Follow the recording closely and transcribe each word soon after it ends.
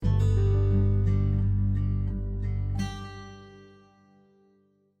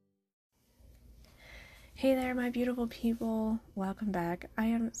Hey there, my beautiful people. Welcome back. I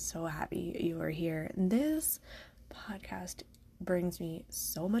am so happy you are here. This podcast brings me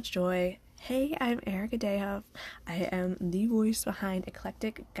so much joy. Hey, I'm Erica Dehoff. I am the voice behind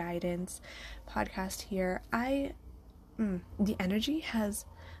Eclectic Guidance podcast here. The energy has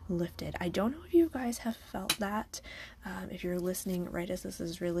lifted. I don't know if you guys have felt that. If you're listening right as this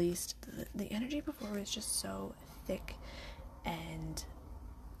is released, the energy before was just so thick and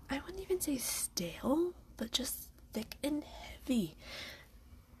I wouldn't even say stale, but just thick and heavy.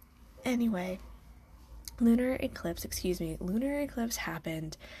 Anyway, lunar eclipse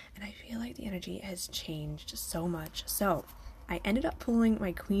happened, and I feel like the energy has changed so much. So, I ended up pulling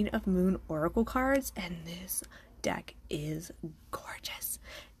my Queen of Moon Oracle cards, and this deck is gorgeous.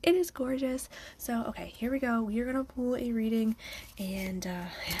 It is gorgeous. So, okay, here we go. We are going to pull a reading, and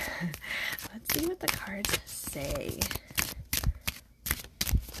let's see what the cards say.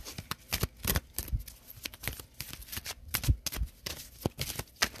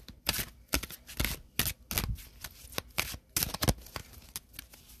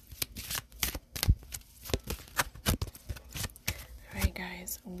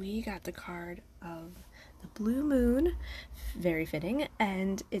 Guys, we got the card of the blue moon, very fitting,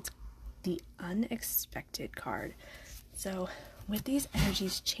 and it's the unexpected card. So with these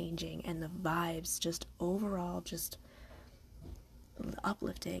energies changing and the vibes just overall just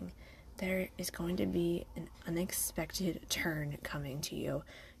uplifting, there is going to be an unexpected turn coming to you.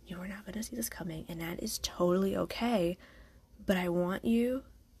 You are not going to see this coming, and that is totally okay, but I want you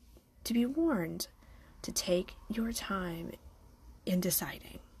to be warned to take your time in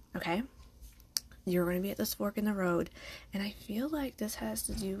deciding, okay? You're going to be at this fork in the road, and I feel like this has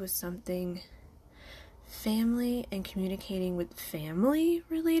to do with something family and communicating with family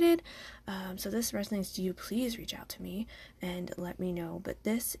related. So this resonates to you, please reach out to me and let me know. But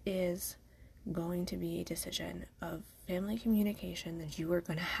this is going to be a decision of family communication that you are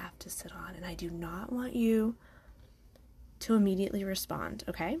going to have to sit on, and I do not want you to immediately respond,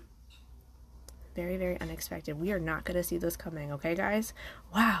 okay? Very, very unexpected. We are not going to see this coming, okay, guys?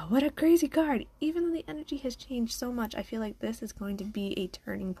 Wow, what a crazy card. Even though the energy has changed so much, I feel like this is going to be a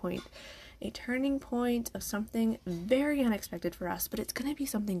turning point. A turning point of something very unexpected for us, but it's going to be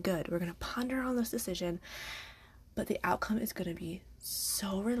something good. We're going to ponder on this decision, but the outcome is going to be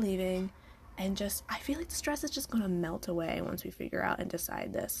so relieving, and just, I feel like the stress is just going to melt away once we figure out and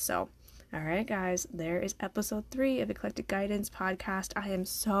decide this. So, alright guys, there is episode 3 of Eclectic Guidance podcast. I am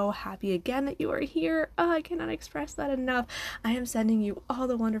so happy again that you are here. I cannot express that enough. I am sending you all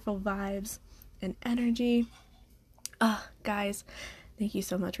the wonderful vibes and energy. Guys, thank you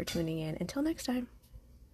so much for tuning in. Until next time.